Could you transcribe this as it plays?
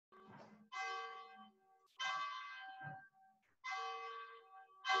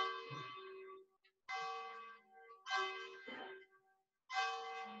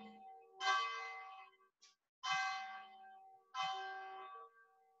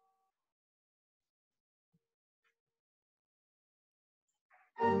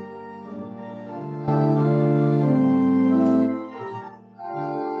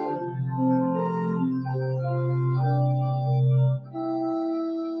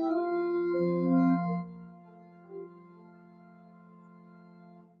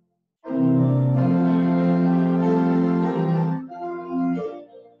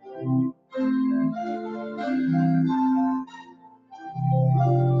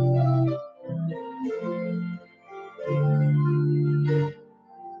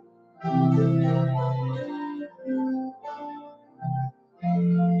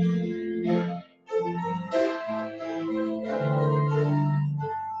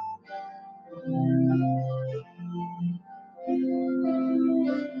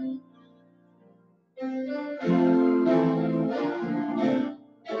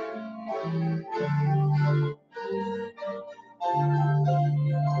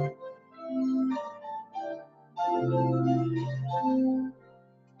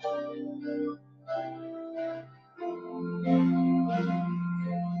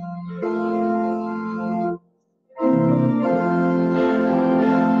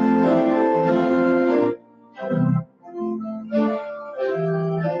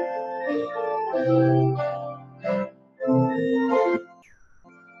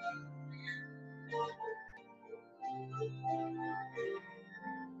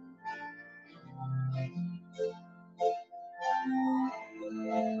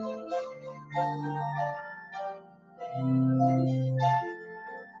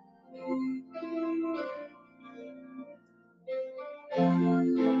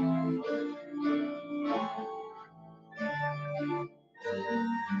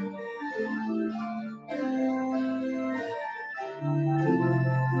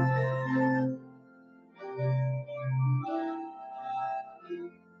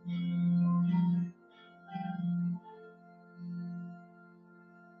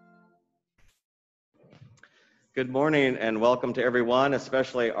Good morning and welcome to everyone,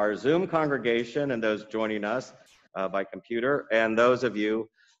 especially our Zoom congregation and those joining us by computer, and those of you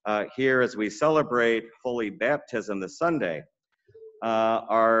here as we celebrate Holy Baptism this Sunday.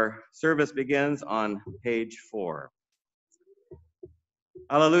 Our service begins on page 4.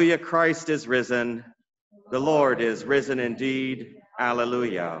 Alleluia, Christ is risen. The Lord is risen indeed.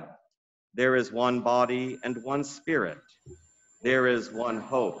 Alleluia. There is one body and one spirit. There is one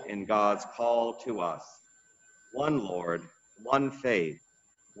hope in God's call to us. One Lord, one faith,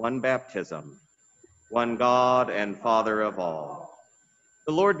 one baptism, one God and Father of all.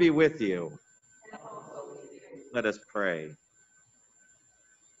 The Lord be with you. Let us pray.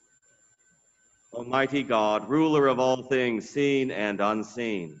 Almighty God, ruler of all things seen and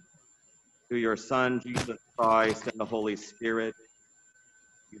unseen, through your Son, Jesus Christ, and the Holy Spirit,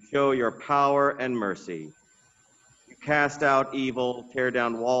 you show your power and mercy. You cast out evil, tear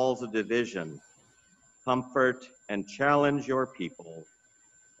down walls of division, comfort and challenge your people,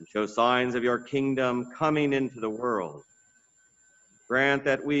 and show signs of your kingdom coming into the world. Grant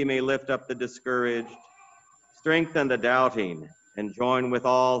that we may lift up the discouraged, strengthen the doubting, and join with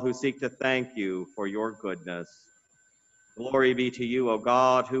all who seek to thank you for your goodness. Glory be to you, O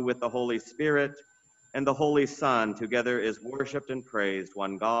God, who with the Holy Spirit and the Holy Son together is worshiped and praised,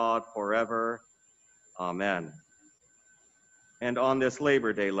 one God forever. Amen. And on this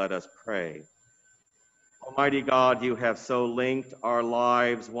Labor Day, let us pray. Almighty God, you have so linked our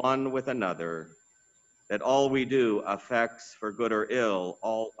lives one with another that all we do affects, for good or ill,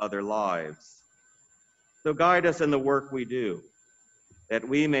 all other lives. So guide us in the work we do, that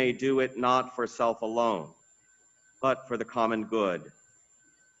we may do it not for self alone, but for the common good.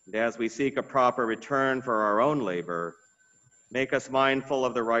 And as we seek a proper return for our own labor, make us mindful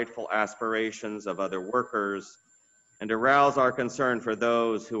of the rightful aspirations of other workers and arouse our concern for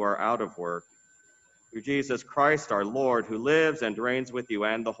those who are out of work. Through Jesus Christ, our Lord, who lives and reigns with you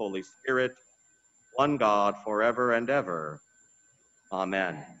and the Holy Spirit, one God, forever and ever.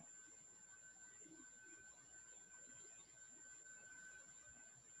 Amen.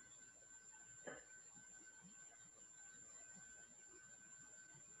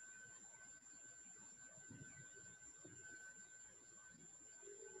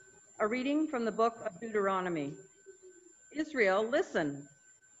 A reading from the book of Deuteronomy. Israel, listen.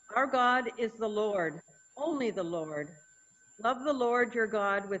 Our God is the Lord, only the Lord. Love the Lord your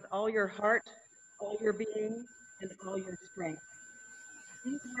God with all your heart, all your being, and all your strength.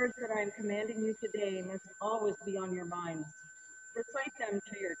 These words that I am commanding you today must always be on your minds. Recite them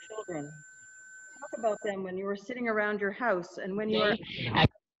to your children. Talk about them when you are sitting around your house and when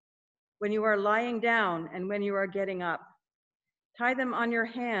you are lying down and when you are getting up. Tie them on your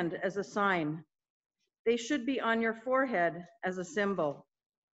hand as a sign. They should be on your forehead as a symbol.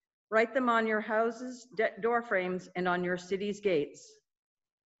 Write them on your houses' door frames and on your city's gates.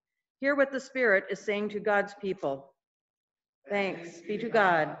 Hear what the Spirit is saying to God's people. Thanks be to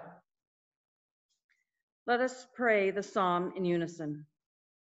God. Let us pray the psalm in unison.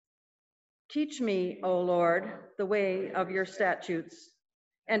 Teach me, O Lord, the way of your statutes,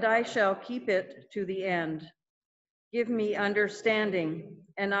 and I shall keep it to the end. Give me understanding,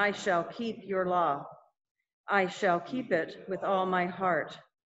 and I shall keep your law. I shall keep it with all my heart.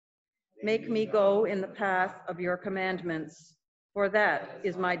 Make me go in the path of your commandments, for that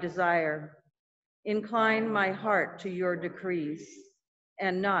is my desire. Incline my heart to your decrees,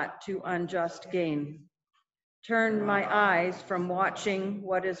 and not to unjust gain. Turn my eyes from watching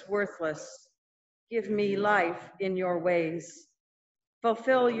what is worthless. Give me life in your ways.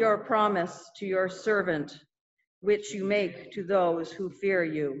 Fulfill your promise to your servant, which you make to those who fear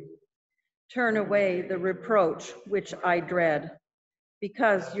you. Turn away the reproach which I dread,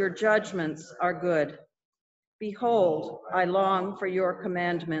 because your judgments are good. Behold, I long for your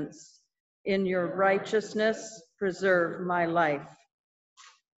commandments. In your righteousness, preserve my life.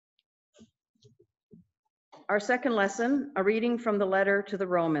 Our second lesson, a reading from the letter to the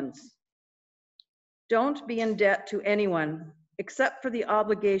Romans. Don't be in debt to anyone, except for the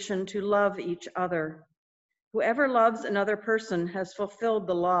obligation to love each other. Whoever loves another person has fulfilled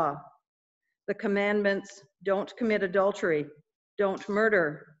the law. The commandments, don't commit adultery, don't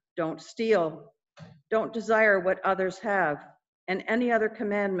murder, don't steal, don't desire what others have, and any other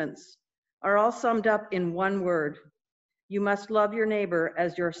commandments are all summed up in one word. You must love your neighbor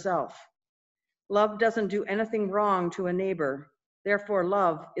as yourself. Love doesn't do anything wrong to a neighbor. Therefore,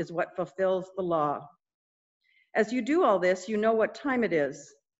 love is what fulfills the law. As you do all this, you know what time it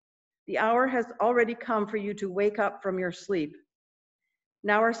is. The hour has already come for you to wake up from your sleep.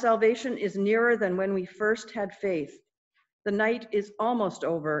 Now our salvation is nearer than when we first had faith. The night is almost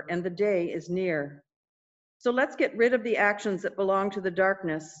over and the day is near. So let's get rid of the actions that belong to the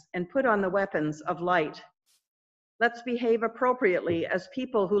darkness and put on the weapons of light. Let's behave appropriately as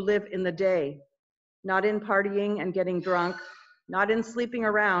people who live in the day, not in partying and getting drunk, not in sleeping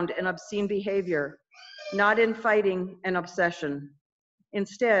around and obscene behavior, not in fighting and obsession.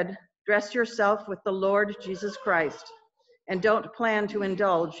 Instead, dress yourself with the Lord Jesus Christ and don't plan to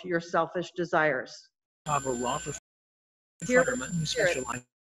indulge your selfish desires. Chicago law for Here, firemen who specialize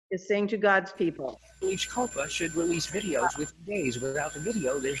is saying to God's people, Police Copa should release videos within days. Without the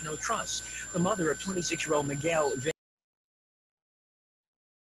video, there's no trust. The mother of 26-year-old Miguel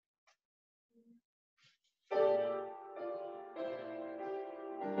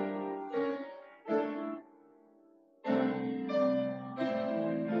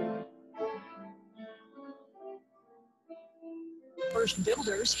First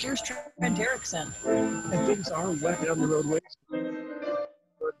Builders, here's Trent Erickson. And things are wet on the roadways,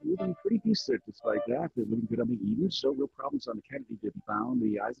 but moving pretty decent despite that. They're moving good on the even, so real problems on the Kennedy didn't be found.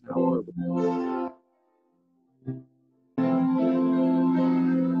 The Eisenhower.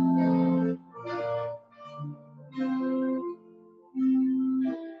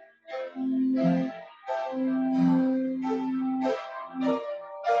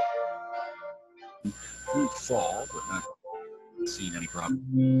 Would fall, but not seen any problem.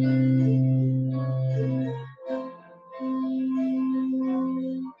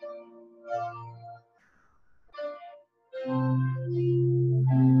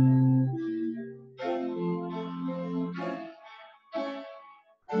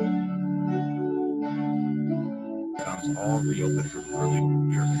 All reopened for earlier.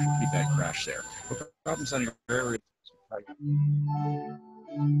 Pretty bad crash there. But problems on your area.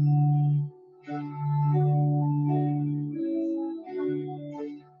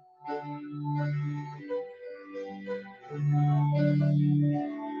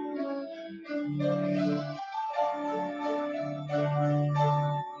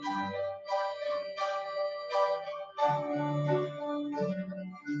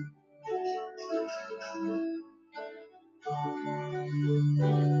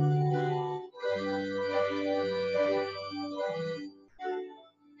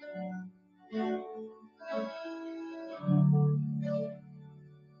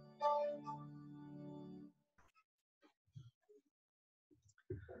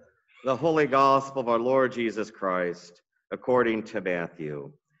 The Holy Gospel of our Lord Jesus Christ, according to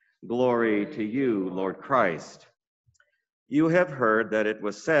Matthew. Glory to you, Lord Christ. You have heard that it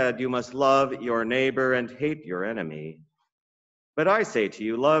was said, you must love your neighbor and hate your enemy. But I say to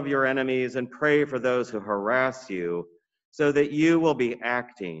you, love your enemies and pray for those who harass you, so that you will be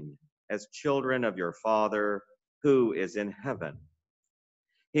acting as children of your Father who is in heaven.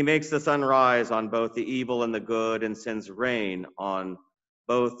 He makes the sun rise on both the evil and the good and sends rain on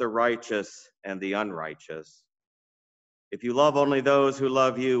both the righteous and the unrighteous. If you love only those who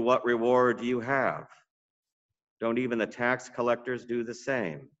love you, what reward do you have? Don't even the tax collectors do the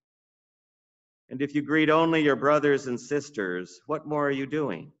same? And if you greet only your brothers and sisters, what more are you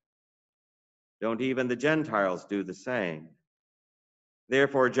doing? Don't even the Gentiles do the same?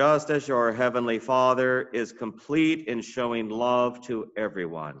 Therefore, just as your heavenly Father is complete in showing love to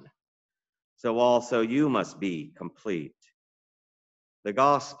everyone, so also you must be complete. The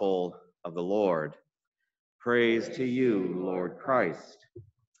Gospel of the Lord. Praise to you, Lord Christ.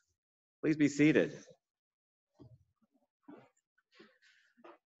 Please be seated.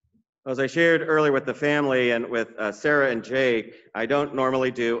 As I shared earlier with the family and with Sarah and Jake, I don't normally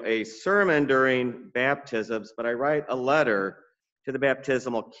do a sermon during baptisms, but I write a letter to the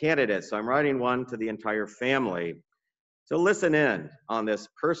baptismal candidates. So I'm writing one to the entire family. So listen in on this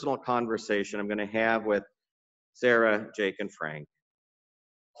personal conversation I'm going to have with Sarah, Jake, and Frank.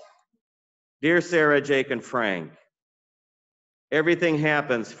 Dear Sarah, Jake, and Frank, everything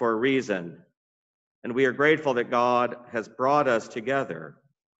happens for a reason, and we are grateful that God has brought us together.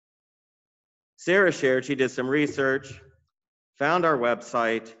 Sarah shared she did some research, found our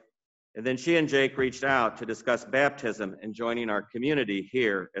website, and then she and Jake reached out to discuss baptism and joining our community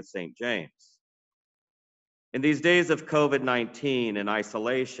here at St. James. In these days of COVID-19 and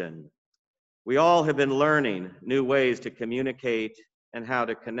isolation, we all have been learning new ways to communicate and how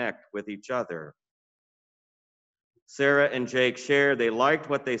to connect with each other. Sarah and Jake shared they liked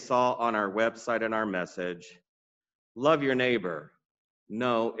what they saw on our website and our message. Love your neighbor,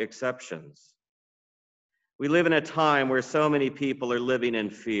 no exceptions. We live in a time where so many people are living in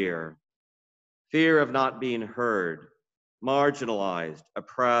fear. Fear of not being heard, marginalized,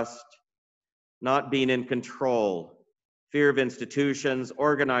 oppressed, not being in control. Fear of institutions,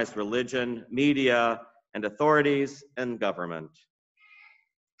 organized religion, media, and authorities and government.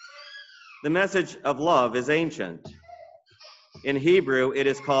 The message of love is ancient. In Hebrew, it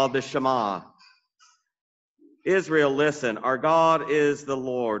is called the Shema. Israel, listen, our God is the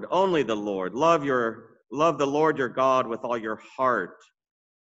Lord, only the Lord. Love the Lord your God with all your heart,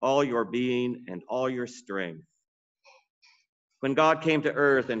 all your being, and all your strength. When God came to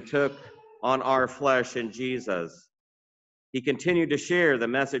earth and took on our flesh in Jesus, he continued to share the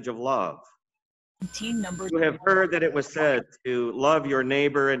message of love. You have heard that it was said to love your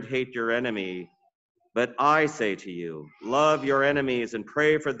neighbor and hate your enemy. But I say to you, love your enemies and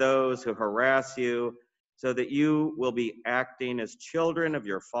pray for those who harass you, so that you will be acting as children of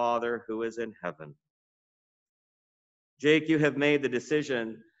your Father who is in heaven. Jake, you have made the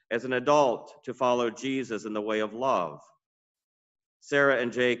decision as an adult to follow Jesus in the way of love. Sarah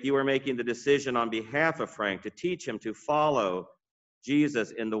and Jake, you are making the decision on behalf of Frank to teach him to follow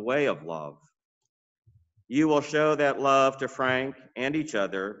Jesus in the way of love. You will show that love to Frank and each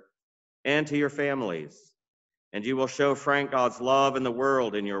other and to your families. And you will show Frank God's love in the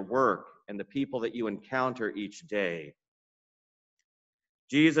world, in your work, and the people that you encounter each day.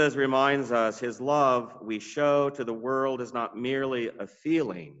 Jesus reminds us his love we show to the world is not merely a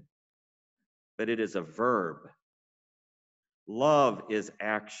feeling, but it is a verb. Love is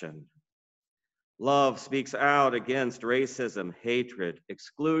action. Love speaks out against racism, hatred,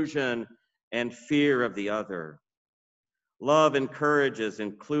 exclusion, and fear of the other. Love encourages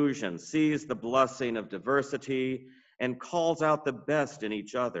inclusion, sees the blessing of diversity, and calls out the best in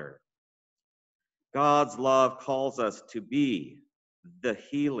each other. God's love calls us to be the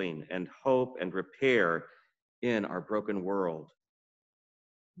healing and hope and repair in our broken world.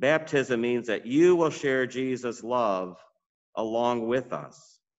 Baptism means that you will share Jesus' love along with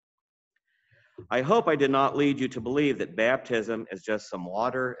us. I hope I did not lead you to believe that baptism is just some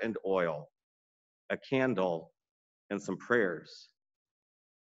water and oil, a candle, and some prayers.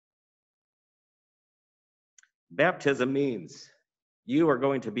 Baptism means you are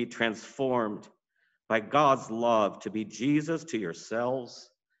going to be transformed by God's love to be Jesus to yourselves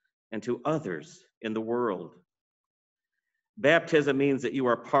and to others in the world. Baptism means that you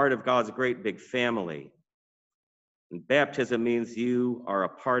are part of God's great big family. And baptism means you are a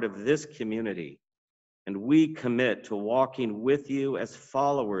part of this community, and we commit to walking with you as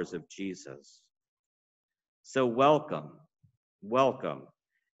followers of Jesus. So welcome, welcome,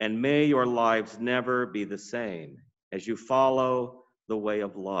 and may your lives never be the same as you follow the way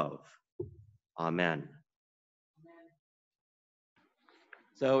of love. Amen.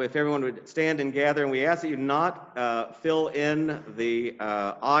 So if everyone would stand and gather, and we ask that you not fill in the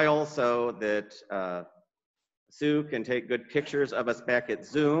aisle so that Sue can take good pictures of us back at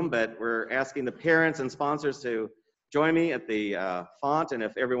Zoom, but we're asking the parents and sponsors to join me at the font, and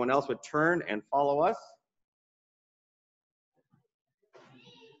if everyone else would turn and follow us.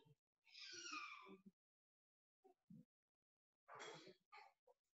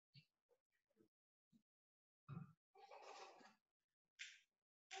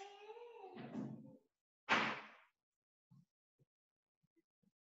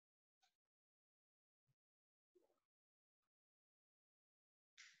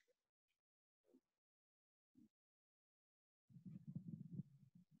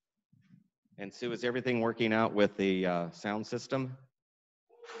 And Sue, is everything working out with the sound system?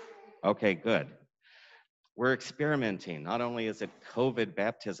 Okay, good. We're experimenting. Not only is it COVID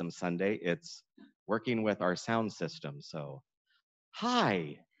baptism Sunday, it's working with our sound system. So,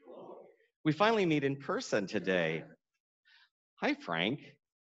 hi. We finally meet in person today. Hi, Frank.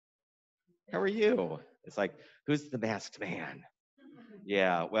 How are you? It's like, who's the masked man?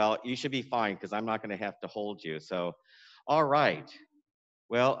 Yeah, well, you should be fine because I'm not going to have to hold you. So, all right.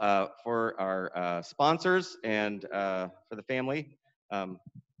 Well, for our sponsors and for the family, make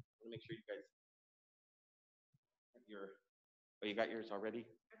sure you guys have you got yours already?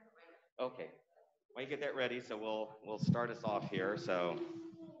 Okay. Well, you get that ready, so we'll start us off here. So,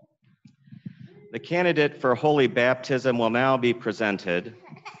 the candidate for holy baptism will now be presented.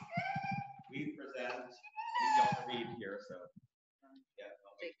 We present. You don't read here, so.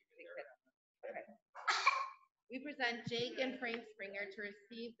 We present Jake and Frank Springer to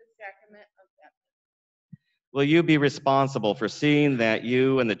receive the sacrament of baptism. Will you be responsible for seeing that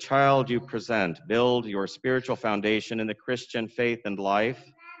you and the child you present build your spiritual foundation in the Christian faith and life?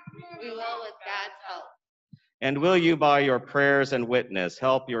 We will with God's help. And will you, by your prayers and witness,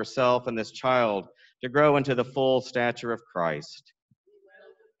 help yourself and this child to grow into the full stature of Christ? We will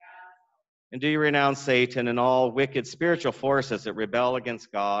with God's help. And do you renounce Satan and all wicked spiritual forces that rebel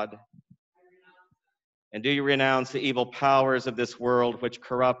against God? And do you renounce the evil powers of this world which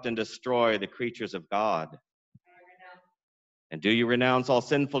corrupt and destroy the creatures of God? And do you renounce all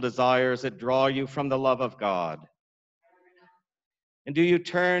sinful desires that draw you from the love of God? And do you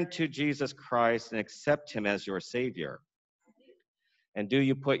turn to Jesus Christ and accept him as your Savior? And do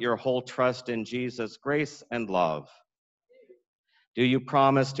you put your whole trust in Jesus' grace and love? Do you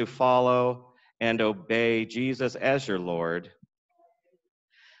promise to follow and obey Jesus as your Lord?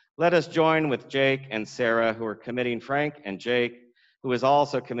 Let us join with Jake and Sarah, who are committing Frank, and Jake, who is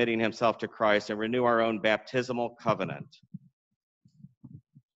also committing himself to Christ, and renew our own baptismal covenant.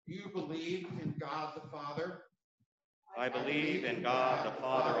 Do you believe in God the Father? I believe in God the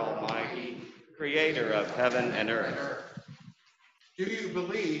Father Almighty, creator of heaven and earth. Do you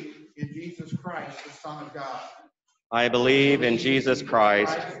believe in Jesus Christ, the Son of God? I believe in Jesus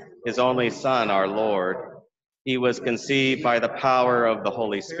Christ, his only Son, our Lord. He was conceived by the power of the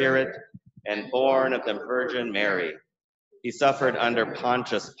Holy Spirit and born of the Virgin Mary. He suffered under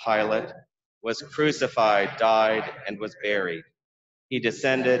Pontius Pilate, was crucified, died, and was buried. He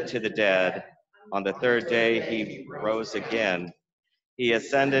descended to the dead. On the third day he rose again. He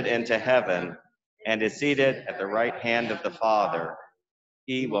ascended into heaven and is seated at the right hand of the Father.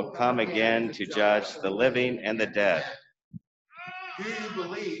 He will come again to judge the living and the dead. Do you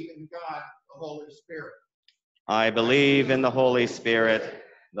believe in God the Holy Spirit? I believe in the Holy Spirit,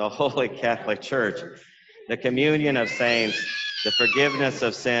 the Holy Catholic Church, the communion of saints, the forgiveness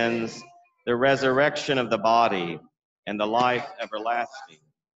of sins, the resurrection of the body, and the life everlasting.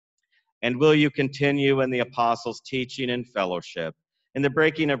 And will you continue in the apostles' teaching and fellowship, in the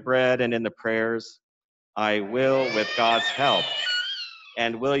breaking of bread and in the prayers? I will with God's help.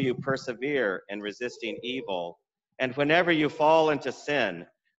 And will you persevere in resisting evil? And whenever you fall into sin,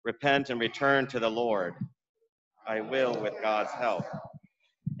 repent and return to the Lord. I will with God's help.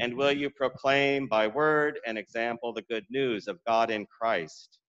 And will you proclaim by word and example the good news of God in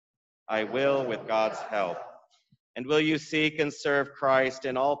Christ? I will with God's help. And will you seek and serve Christ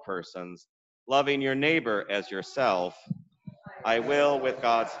in all persons, loving your neighbor as yourself? I will with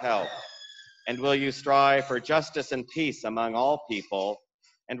God's help. And will you strive for justice and peace among all people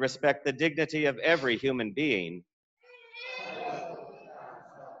and respect the dignity of every human being?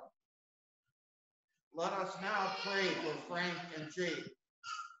 Let us now pray for Frank and Jake,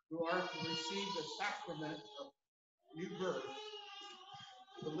 who are to receive the sacrament of new birth.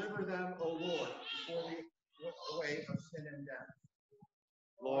 Deliver them, O Lord, before the way of sin and death.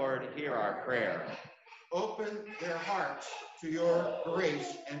 Lord, hear our prayer. Open their hearts to your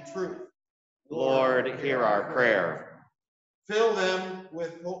grace and truth. Lord, hear our prayer. Fill them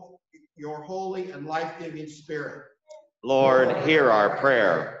with your holy and life-giving spirit. Lord, hear our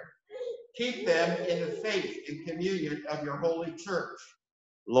prayer. Keep them in the faith and communion of your holy church.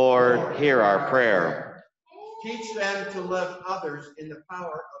 Lord, hear our prayer. Teach them to love others in the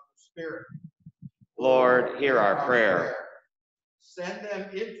power of the Spirit. Lord, hear our prayer. Send them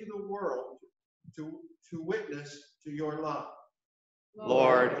into the world to witness to your love.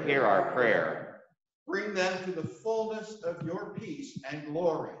 Lord, hear our prayer. Bring them to the fullness of your peace and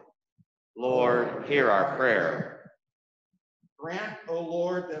glory. Lord, hear our prayer. Grant, O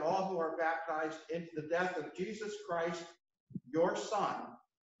Lord, that all who are baptized into the death of Jesus Christ, your Son,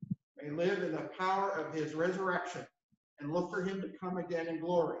 may live in the power of his resurrection and look for him to come again in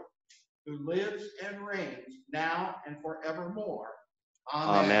glory, who lives and reigns now and forevermore.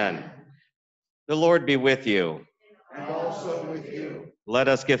 Amen. The Lord be with you. And also with you. Let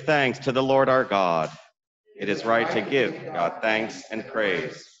us give thanks to the Lord our God. It is right to give God thanks and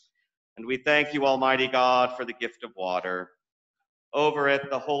praise. And we thank you, Almighty God, for the gift of water. Over it,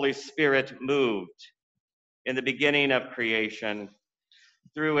 the Holy Spirit moved in the beginning of creation.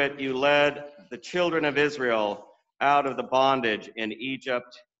 Through it, you led the children of Israel out of the bondage in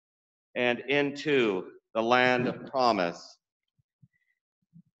Egypt and into the land of promise.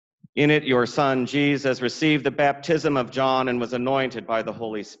 In it, your Son, Jesus, received the baptism of John and was anointed by the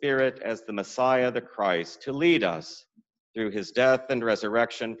Holy Spirit as the Messiah, the Christ, to lead us through his death and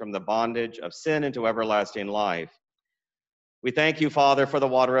resurrection from the bondage of sin into everlasting life. We thank you, Father, for the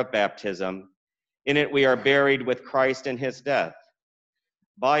water of baptism. In it, we are buried with Christ in his death.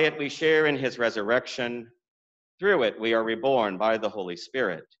 By it, we share in his resurrection. Through it, we are reborn by the Holy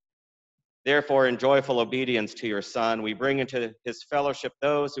Spirit. Therefore, in joyful obedience to your Son, we bring into his fellowship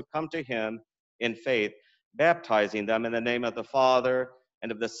those who come to him in faith, baptizing them in the name of the Father,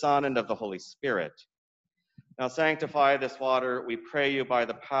 and of the Son, and of the Holy Spirit. Now sanctify this water, we pray you, by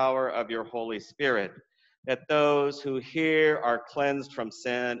the power of your Holy Spirit, that those who here are cleansed from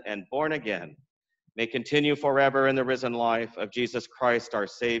sin and born again may continue forever in the risen life of Jesus Christ, our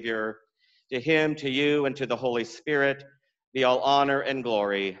Savior. To him, to you, and to the Holy Spirit be all honor and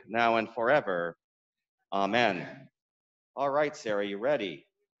glory, now and forever. Amen. All right, Sarah, you ready?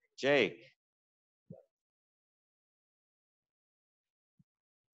 Jake.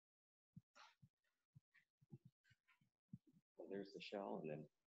 There's the shell, and then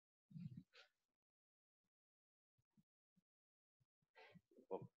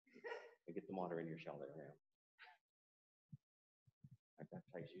get the water in your shell there. Now. I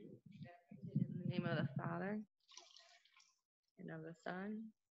baptize you. In the name of the Father, and of the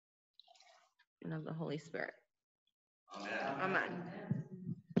Son, and of the Holy Spirit. Amen. Amen.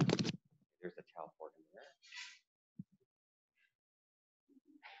 There's a towel for him there.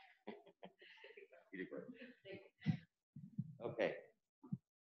 You did great. Okay.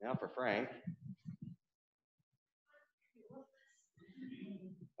 Now for Frank.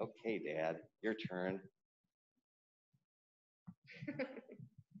 Okay, Dad, your turn.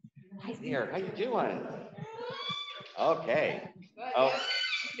 Hi there, how you doing? Okay. Oh,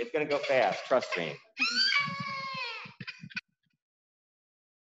 it's gonna go fast, trust me.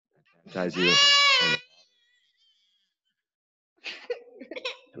 Baptize you in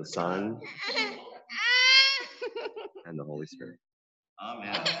the Son and the Holy Spirit.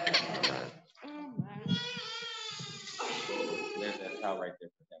 Amen. Amen. There's that towel right there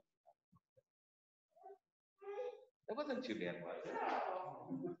for them. That wasn't too bad, was it?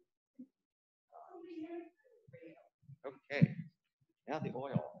 Okay, now the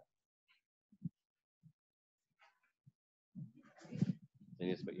oil. So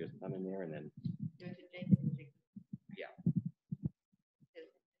you just put your thumb in there and then, yeah. Here,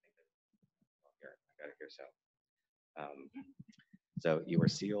 I got it here, so you are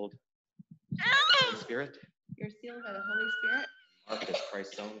sealed by the Holy Spirit. You're sealed by the Holy Spirit. Marked as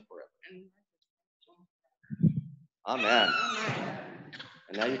Christ's own forever. And Amen. Amen.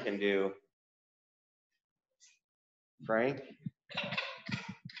 And now you can do Frank.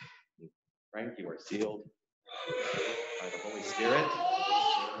 Frank, you are sealed by the Holy Spirit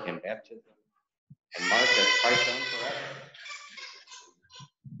in baptism and marked as Christ's own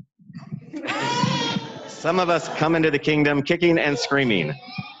forever. Some of us come into the kingdom kicking and screaming.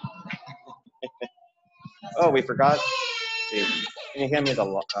 Oh, we forgot. Can you hand me the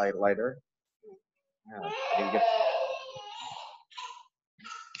lighter? Yeah, I didn't get.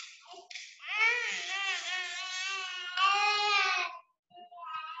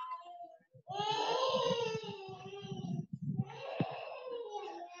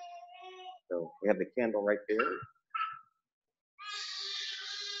 So we have the candle right there.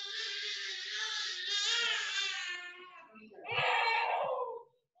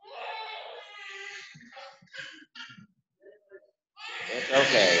 It's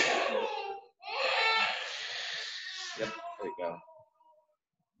okay. Yep, there you go.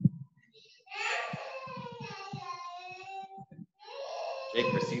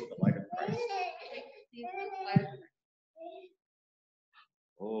 Jake received the light of Christ.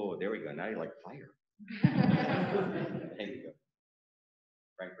 Oh, there we go. Now you like fire. There you go.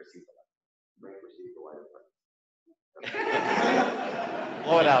 Frank received the light. Frank received the light of Christ.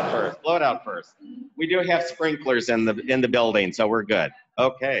 Blow it out first. Blow it out first. We do have sprinklers in the building, so we're good.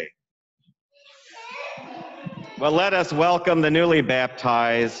 Okay. Well, let us welcome the newly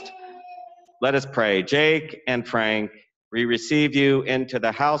baptized. Let us pray. Jake and Frank, we receive you into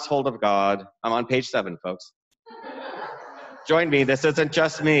the household of God. I'm on page 7, folks. Join me. This isn't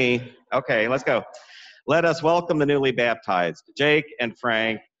just me. Okay, let's go. Let us welcome the newly baptized. Jake and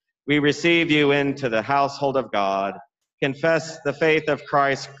Frank, we receive you into the household of God. Confess the faith of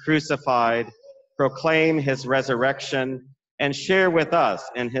Christ crucified, proclaim his resurrection, and share with us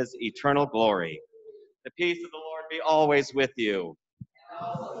in his eternal glory. The peace of the Lord be always with you.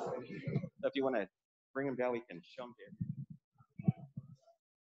 So if you want to bring him down, we can show him here.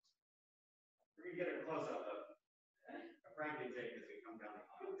 We're going to get a close up of Frank and Jake as we come down the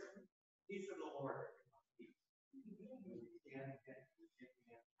aisle. Peace of the Lord. Peace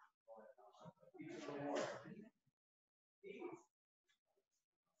of the Lord.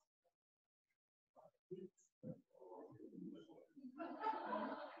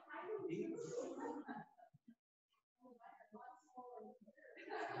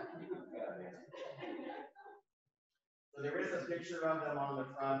 So there is a picture of them on the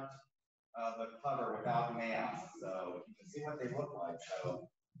front of the cover without masks, so you can see what they look like. So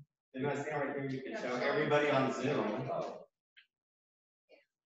if you want to stand right here, you can show everybody on Zoom.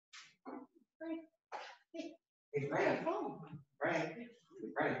 Hey, Frank,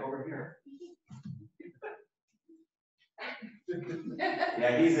 over here.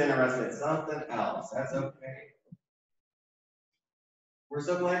 Yeah, he's interested in something else. That's okay. We're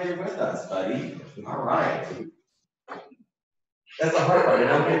so glad you're with us, buddy. All right. That's the hard part. I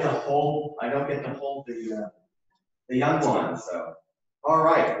don't get to hold the the young ones. So, all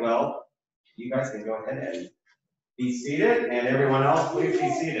right, well, you guys can go ahead and be seated, and everyone else, please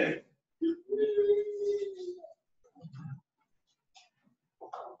be seated.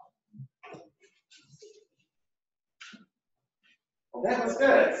 Well, that was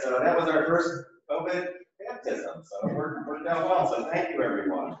good. So that was our first COVID baptism. So it worked out well. So thank you,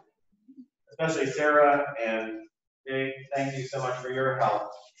 everyone. Especially Sarah and Jake, thank you so much for your help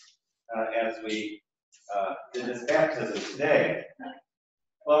as we did this baptism today.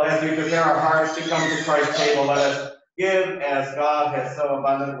 Well, as we prepare our hearts to come to Christ's table, let us give as God has so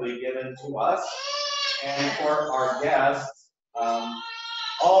abundantly given to us. And for our guests,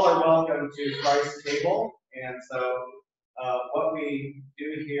 all are welcome to Christ's table. And so what we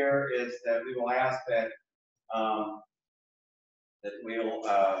do here is that we will ask that we'll,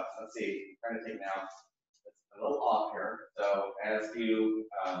 let's see, I'm trying to take now, it's a little off here. So as you,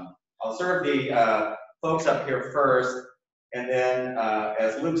 I'll serve the folks up here first, and then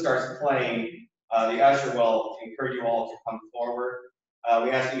as Luke starts playing, the usher will encourage you all to come forward.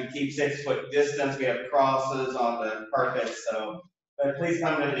 We ask you to keep 6 foot distance. We have crosses on the carpet, so but please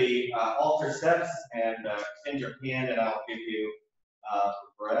come to the altar steps and extend your hand, and I'll give you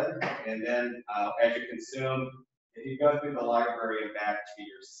bread. And then as you consume, if you go through the library and back to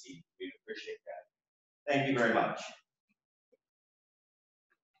your seat, we'd appreciate that. Thank you very much.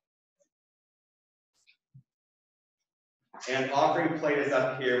 And offering plate is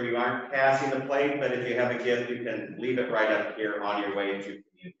up here. We aren't passing the plate, but if you have a gift, you can leave it right up here on your way to communion.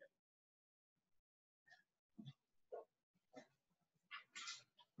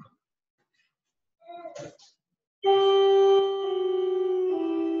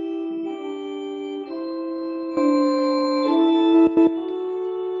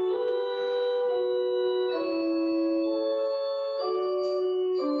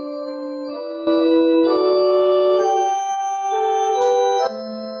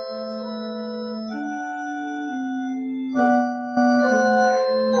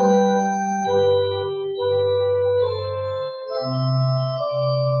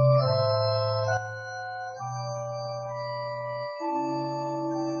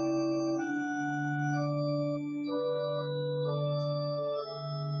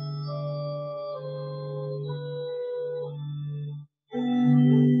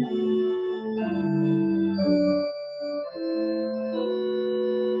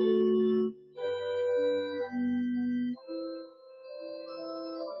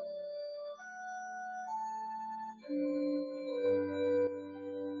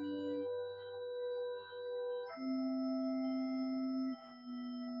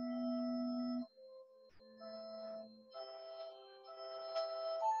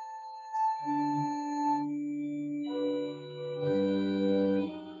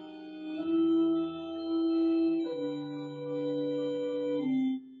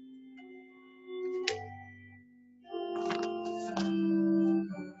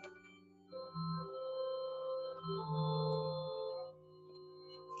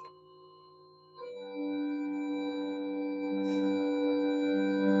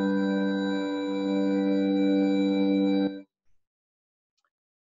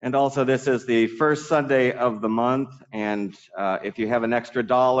 And also, this is the first Sunday of the month, and if you have an extra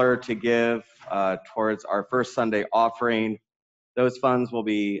 $1 to give towards our first Sunday offering, those funds will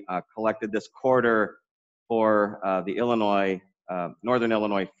be collected this quarter for the Northern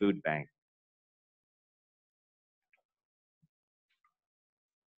Illinois Food Bank.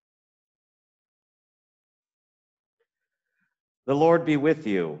 The Lord be with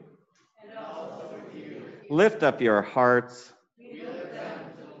you. And also with you. Lift up your hearts. We lift them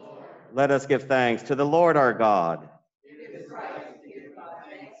to the Lord. Let us give thanks to the Lord our God. It is right to give God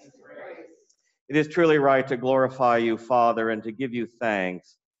thanks and praise. It is truly right to glorify you, Father, and to give you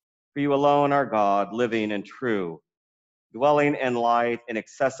thanks. For you alone are God, living and true, dwelling in light,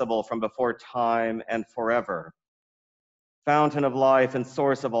 inaccessible from before time and forever. Fountain of life and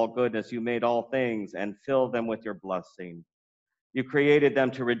source of all goodness, you made all things and filled them with your blessing. You created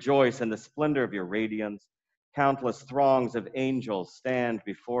them to rejoice in the splendor of your radiance. Countless throngs of angels stand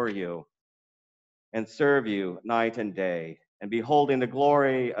before you and serve you night and day. And beholding the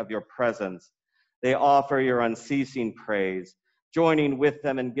glory of your presence, they offer your unceasing praise, joining with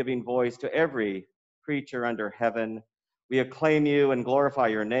them and giving voice to every creature under heaven. We acclaim you and glorify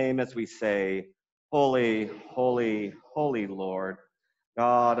your name as we say, Holy, holy, holy Lord,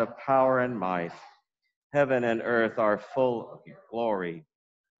 God of power and might. Heaven and earth are full of your glory.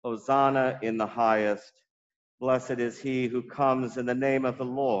 Hosanna in the highest. Blessed is he who comes in the name of the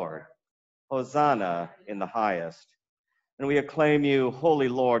Lord. Hosanna in the highest. And we acclaim you, Holy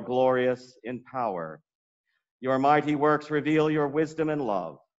Lord, glorious in power. Your mighty works reveal your wisdom and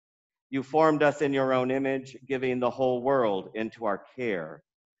love. You formed us in your own image, giving the whole world into our care,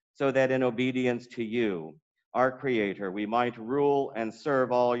 so that in obedience to you, our Creator, we might rule and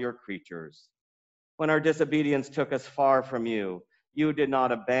serve all your creatures. When our disobedience took us far from you, you did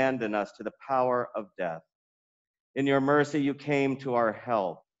not abandon us to the power of death. In your mercy, you came to our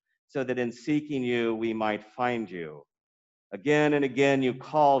help, so that in seeking you, we might find you. Again and again, you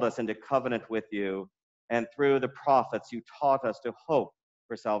called us into covenant with you, and through the prophets, you taught us to hope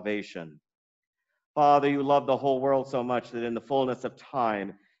for salvation. Father, you loved the whole world so much that in the fullness of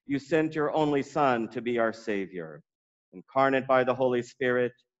time, you sent your only Son to be our Savior. Incarnate by the Holy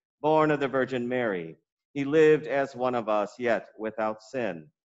Spirit, born of the Virgin Mary, he lived as one of us, yet without sin.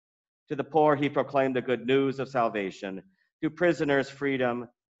 To the poor, he proclaimed the good news of salvation. To prisoners, freedom.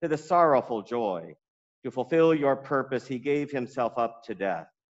 To the sorrowful, joy. To fulfill your purpose, he gave himself up to death.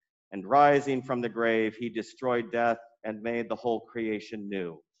 And rising from the grave, he destroyed death and made the whole creation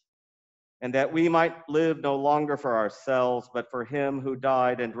new. And that we might live no longer for ourselves, but for him who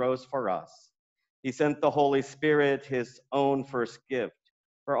died and rose for us. He sent the Holy Spirit, his own first gift,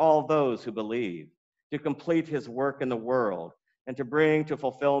 for all those who believe, to complete his work in the world, and to bring to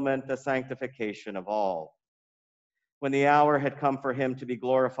fulfillment the sanctification of all. When the hour had come for him to be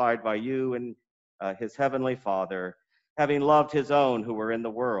glorified by you and his heavenly Father, having loved his own who were in the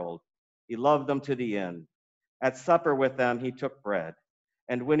world, he loved them to the end. At supper with them, he took bread,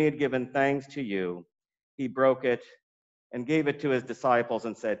 and when he had given thanks to you, he broke it and gave it to his disciples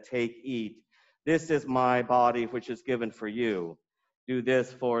and said, "Take, eat. This is my body, which is given for you. Do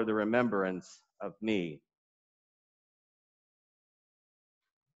this for the remembrance of me."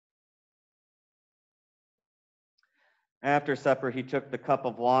 After supper, he took the cup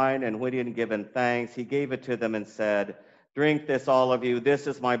of wine, and when he had given thanks, he gave it to them and said, "Drink this, all of you. This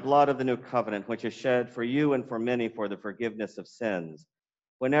is my blood of the new covenant, which is shed for you and for many for the forgiveness of sins.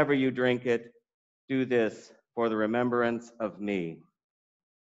 Whenever you drink it, do this for the remembrance of me."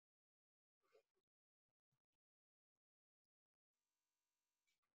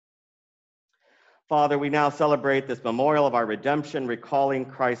 Father, we now celebrate this memorial of our redemption, recalling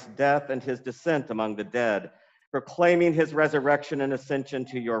Christ's death and his descent among the dead, proclaiming his resurrection and ascension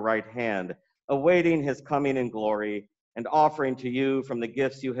to your right hand, awaiting his coming in glory, and offering to you from the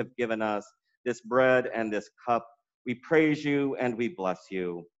gifts you have given us this bread and this cup. We praise you and we bless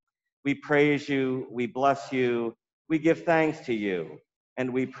you. We praise you, we bless you, we give thanks to you,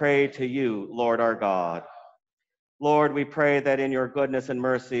 and we pray to you, Lord our God. Lord, we pray that in your goodness and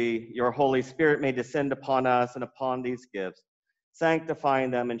mercy, your Holy Spirit may descend upon us and upon these gifts, sanctifying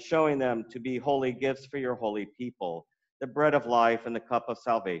them and showing them to be holy gifts for your holy people, the bread of life and the cup of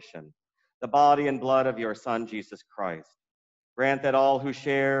salvation, the body and blood of your Son, Jesus Christ. Grant that all who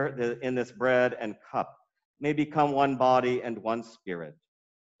share in this bread and cup may become one body and one spirit,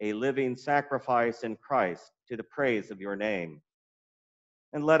 a living sacrifice in Christ to the praise of your name.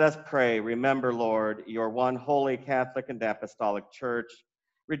 And let us pray, remember, Lord, your one holy Catholic and Apostolic Church,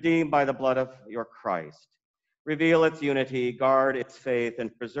 redeemed by the blood of your Christ. Reveal its unity, guard its faith,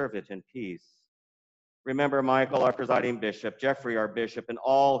 and preserve it in peace. Remember Michael, our presiding bishop, Jeffrey, our bishop, and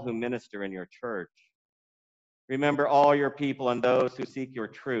all who minister in your church. Remember all your people and those who seek your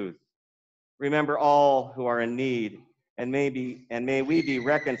truth. Remember all who are in need, and may we be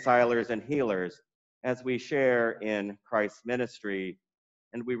reconcilers and healers as we share in Christ's ministry.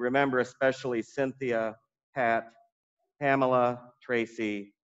 And we remember especially Cynthia, Pat, Pamela,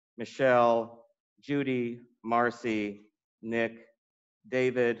 Tracy, Michelle, Judy, Marcy, Nick,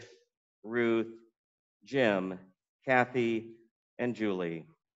 David, Ruth, Jim, Kathy, and Julie.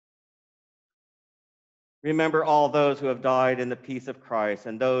 Remember all those who have died in the peace of Christ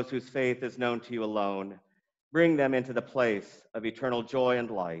and those whose faith is known to you alone. Bring them into the place of eternal joy and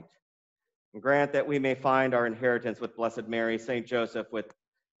light. And grant that we may find our inheritance with Blessed Mary, Saint Joseph, with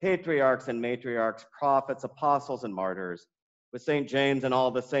patriarchs and matriarchs, prophets, apostles, and martyrs, with Saint James and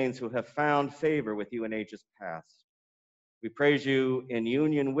all the saints who have found favor with you in ages past. We praise you in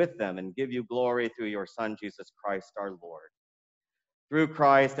union with them and give you glory through your Son, Jesus Christ, our Lord. Through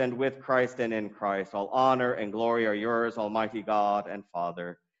Christ and with Christ and in Christ, all honor and glory are yours, Almighty God and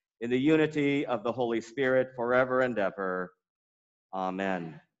Father, in the unity of the Holy Spirit, forever and ever.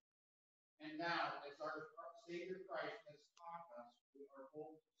 Amen. And now, as our Savior Christ has taught us, we are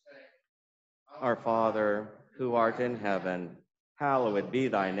bold to say, Our Father, who art in heaven, hallowed be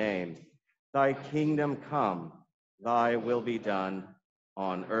thy name. Thy kingdom come, thy will be done,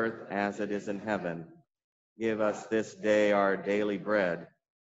 on earth as it is in heaven. Give us this day our daily bread,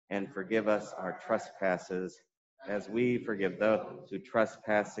 and forgive us our trespasses, as we forgive those who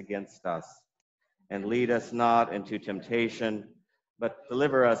trespass against us. and lead us not into temptation, but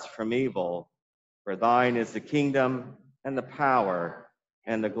deliver us from evil. For thine is the kingdom, and the power,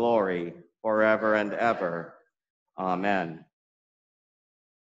 and the glory, forever and ever. Amen.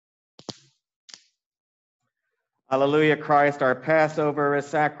 Alleluia, Christ, our Passover is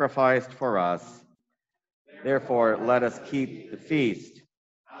sacrificed for us. Therefore, let us keep the feast.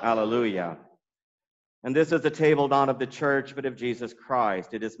 Alleluia. And this is the table not of the church, but of Jesus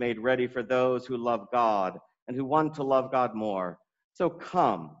Christ. It is made ready for those who love God and who want to love God more. So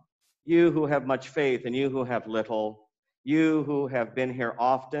come, you who have much faith and you who have little, you who have been here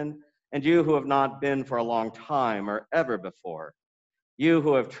often and you who have not been for a long time or ever before, you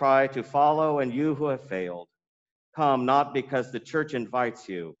who have tried to follow and you who have failed. Come not because the church invites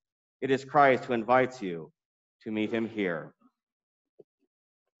you. It is Christ who invites you to meet him here.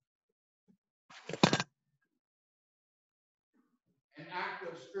 An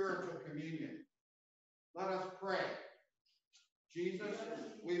act of spiritual communion. Let us pray. Jesus,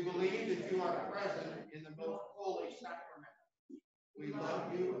 we believe that you are present in the most holy sacrament. We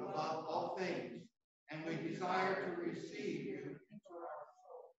love you above all things, and we desire to receive you into our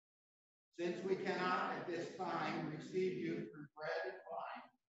soul. Since we cannot at this time receive you through bread and wine,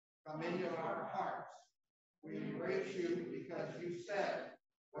 come into our hearts. We embrace you because you said,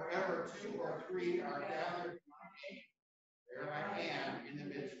 wherever 2 or 3 are gathered in my name, there I am in the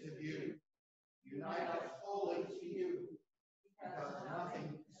midst of you. Unite us wholly to you, because nothing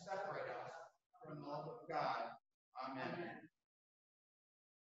can separate us from the love of God. Amen.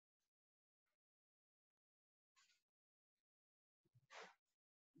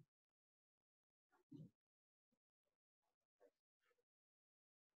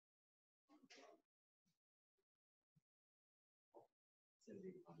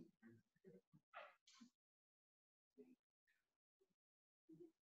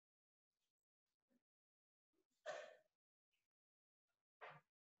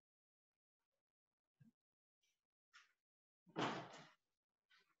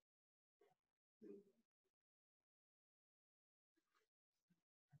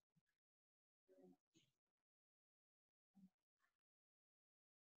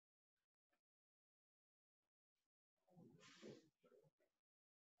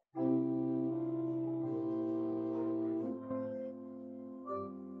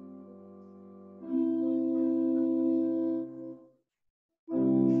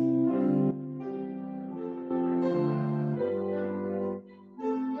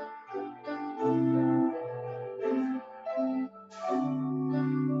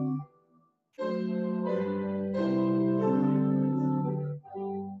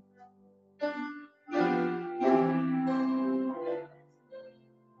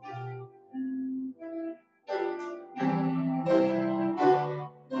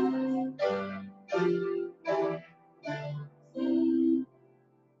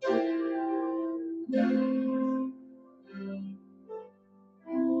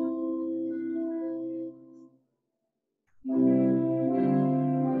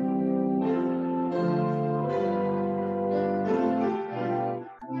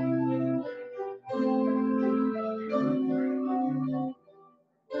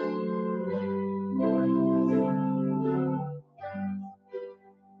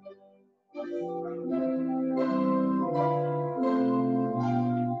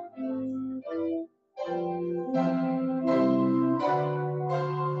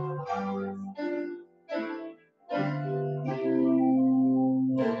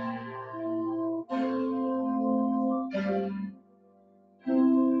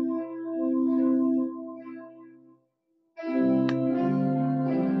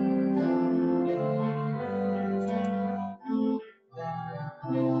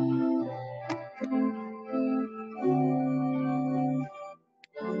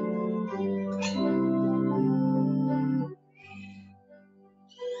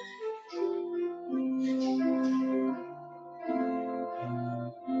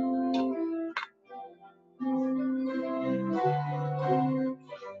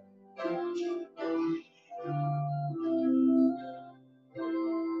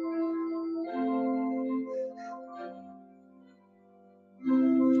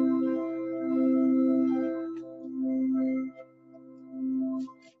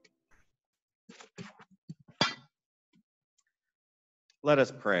 Let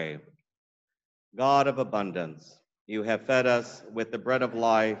us pray. God of abundance, you have fed us with the bread of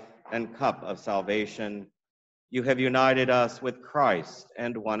life and cup of salvation. You have united us with Christ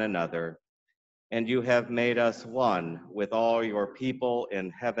and one another, and you have made us one with all your people in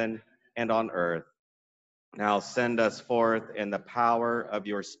heaven and on earth. Now send us forth in the power of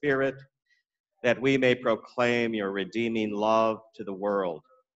your Spirit that we may proclaim your redeeming love to the world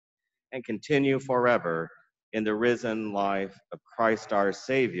and continue forever in the risen life of Christ our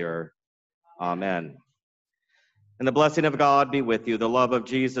Savior. Amen. And the blessing of God be with you, the love of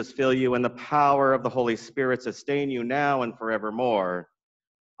Jesus fill you, and the power of the Holy Spirit sustain you now and forevermore.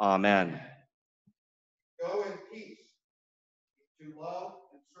 Amen. Go in peace to love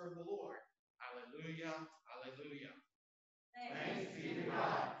and serve the Lord. Hallelujah, hallelujah. Thanks be to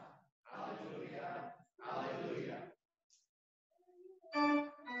God. Hallelujah, hallelujah.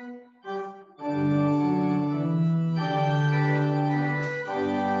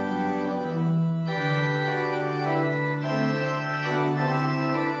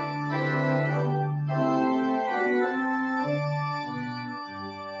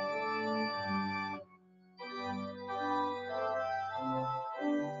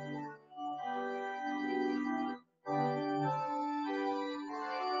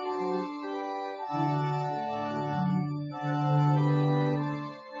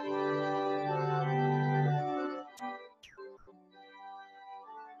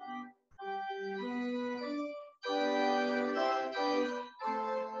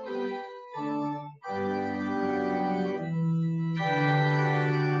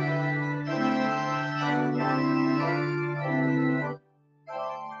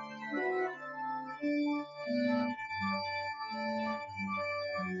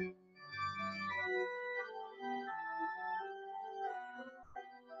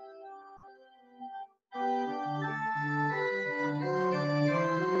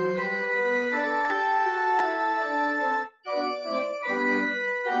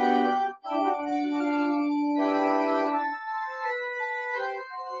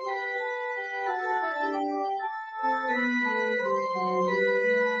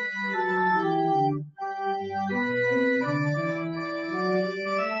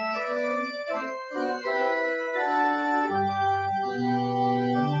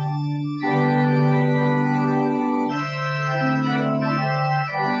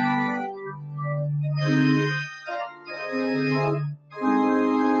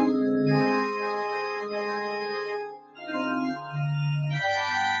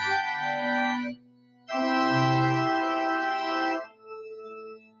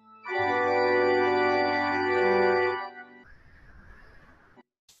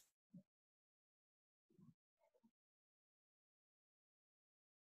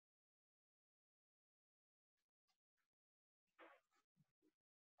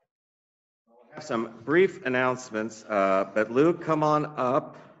 Some brief announcements, but Luke, come on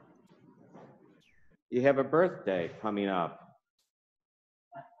up. You have a birthday coming up.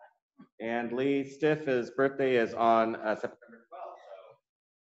 And Lee Stiff's birthday is on September 12th.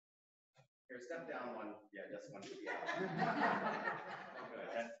 So here, step down one. Yeah, just one. Yeah.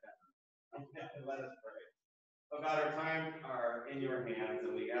 Good. Let us pray. Oh God, our time are in your hands,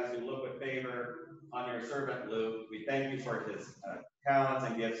 and we ask you to look with favor on your servant Luke. We thank you for his talents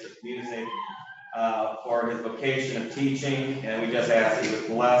and gifts of music, for his vocation of teaching, and we just ask that you would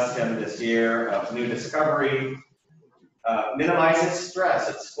bless him this year of new discovery, minimize his stress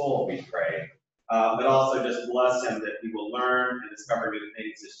at school, we pray, but also just bless him that he will learn and discover new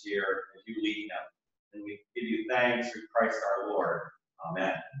things this year as you lead him. And we give you thanks through Christ our Lord.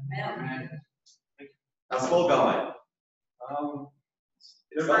 Amen. Amen. How's school going?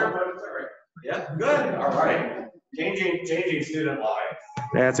 It's going, but it's all right. Yeah, good. All right. Changing student lives.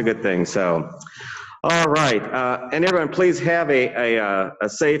 That's a good thing. So, all right. And everyone, please have a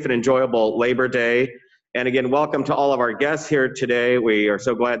safe and enjoyable Labor Day. And again, welcome to all of our guests here today. We are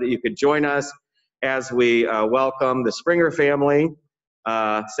so glad that you could join us as we welcome the Springer family,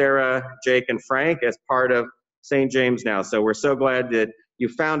 Sarah, Jake, and Frank, as part of St. James Now. So we're so glad that you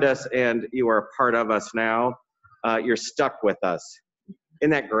found us and you are a part of us now. You're stuck with us.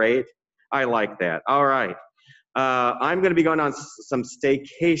 Isn't that great? I like that. All right. I'm going to be going on some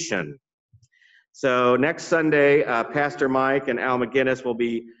staycation. So next Sunday, Pastor Mike and Al McGinnis will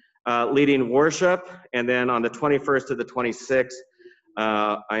be leading worship. And then on the 21st to the 26th,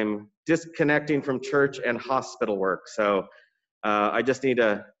 I'm disconnecting from church and hospital work. So I just need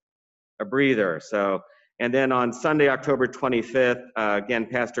a breather. So, and then on Sunday, October 25th, again,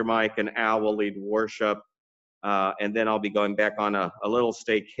 Pastor Mike and Al will lead worship. And then I'll be going back on a little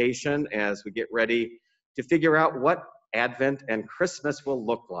staycation as we get ready to figure out what Advent and Christmas will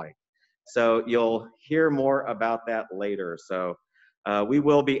look like. So you'll hear more about that later. So we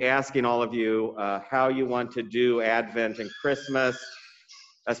will be asking all of you how you want to do Advent and Christmas,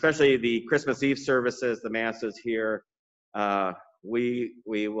 especially the Christmas Eve services, the masses here. We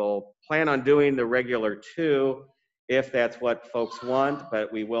will plan on doing the regular 2 if that's what folks want,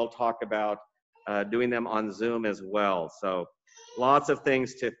 but we will talk about doing them on Zoom as well. So lots of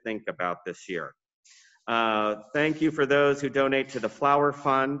things to think about this year. Thank you for those who donate to the Flower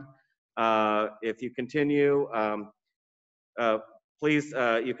Fund. If you continue, please,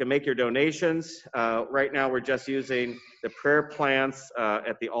 you can make your donations. Right now, we're just using the prayer plants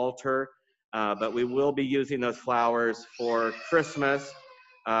at the altar, but we will be using those flowers for Christmas.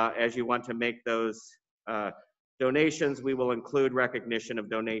 As you want to make those donations, we will include recognition of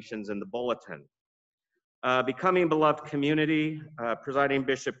donations in the bulletin. Becoming Beloved Community, Presiding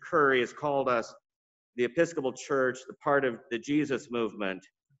Bishop Curry has called us, the Episcopal Church, the part of the Jesus movement,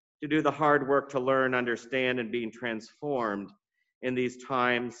 to do the hard work to learn, understand, and being transformed in these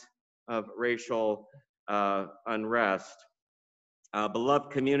times of racial unrest. Beloved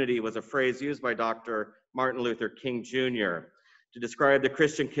community was a phrase used by Dr. Martin Luther King Jr. to describe the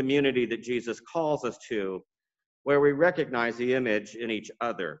Christian community that Jesus calls us to, where we recognize the image in each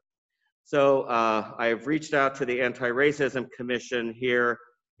other. So I have reached out to the Anti-Racism Commission here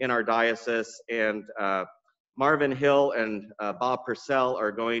in our diocese, and Marvin Hill and Bob Purcell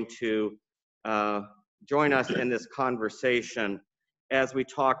are going to join us in this conversation as we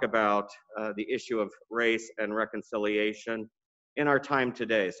talk about the issue of race and reconciliation in our time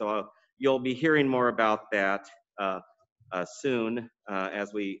today. So you'll be hearing more about that soon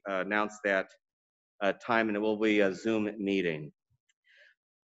as we announce that time, and it will be a Zoom meeting.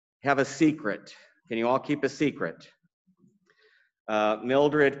 Have a secret. Can you all keep a secret?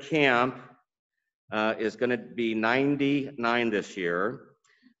 Mildred Camp is going to be 99 this year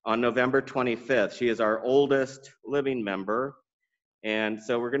on November 25th. She is our oldest living member. And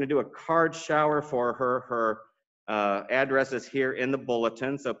so we're going to do a card shower for her. Her address is here in the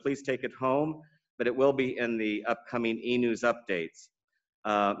bulletin, so please take it home, but it will be in the upcoming e-news updates.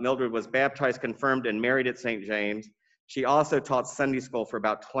 Mildred was baptized, confirmed, and married at St. James. She also taught Sunday school for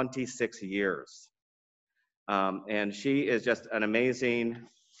about 26 years. And she is just an amazing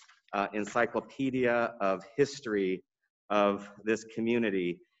encyclopedia of history of this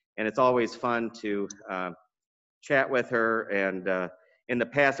community. And it's always fun to chat with her. And in the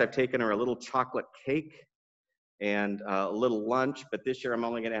past, I've taken her a little chocolate cake and a little lunch, but this year I'm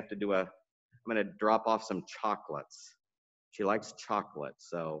only gonna have to do I'm gonna drop off some chocolates. She likes chocolate,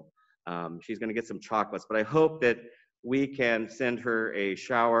 so she's gonna get some chocolates. But I hope that we can send her a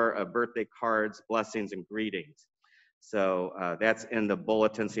shower of birthday cards, blessings, and greetings. So that's in the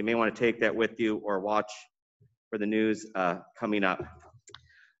bulletin, so you may want to take that with you or watch for the news coming up.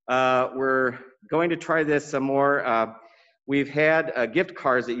 We're going to try this some more. We've had gift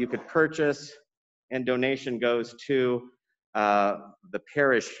cards that you could purchase, and donation goes to the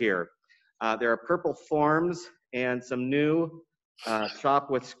parish here. There are purple forms and some new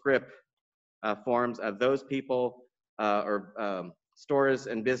Shop with Script forms of those people or stores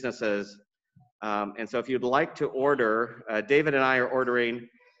and businesses. And so if you'd like to order, David and I are ordering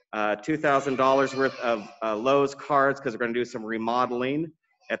 $2,000 worth of Lowe's cards because we're going to do some remodeling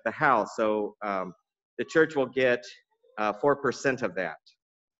at the house. So the church will get 4% of that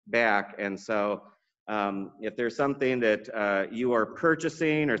back. And so if there's something that you are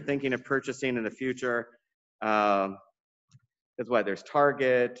purchasing or thinking of purchasing in the future, because there's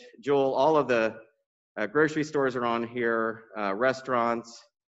Target, Jewel, all of the grocery stores are on here, restaurants,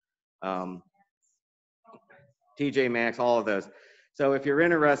 TJ Maxx, all of those. So if you're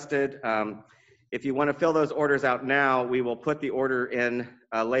interested, if you want to fill those orders out now, we will put the order in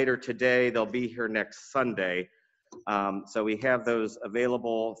later today. They'll be here next Sunday. So we have those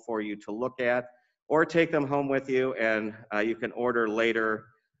available for you to look at, or take them home with you, and you can order later.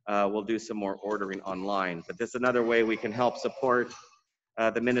 We'll do some more ordering online. But this is another way we can help support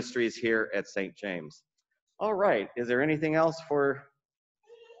the ministries here at St. James. All right, is there anything else for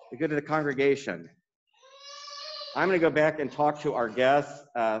the good of the congregation? I'm going to go back and talk to our guests.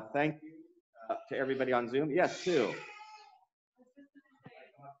 Thank you to everybody on Zoom. Yes, Sue.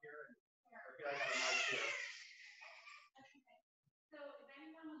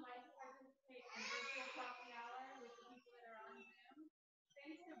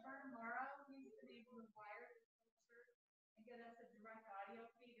 Get us a direct audio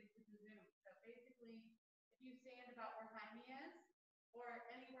feed into the Zoom. So basically, if you stand about where Jaime is, or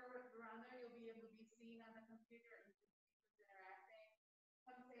anywhere around there, you'll be able to be seen on the computer and you can see who's interacting.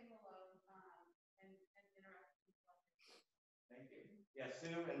 Come say hello and interact with people. Thank you. Yeah,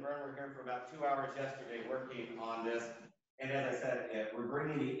 Sue and Vern were here for about 2 hours yesterday working on this. And as I said, we're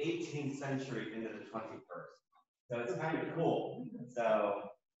bringing the 18th century into the 21st. So it's kind of cool.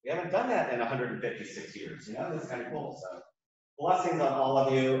 So we haven't done that in 156 years. You know, that's kind of cool. So blessings on all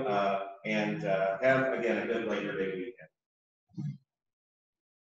of you, and have, again, a good Labor Day weekend.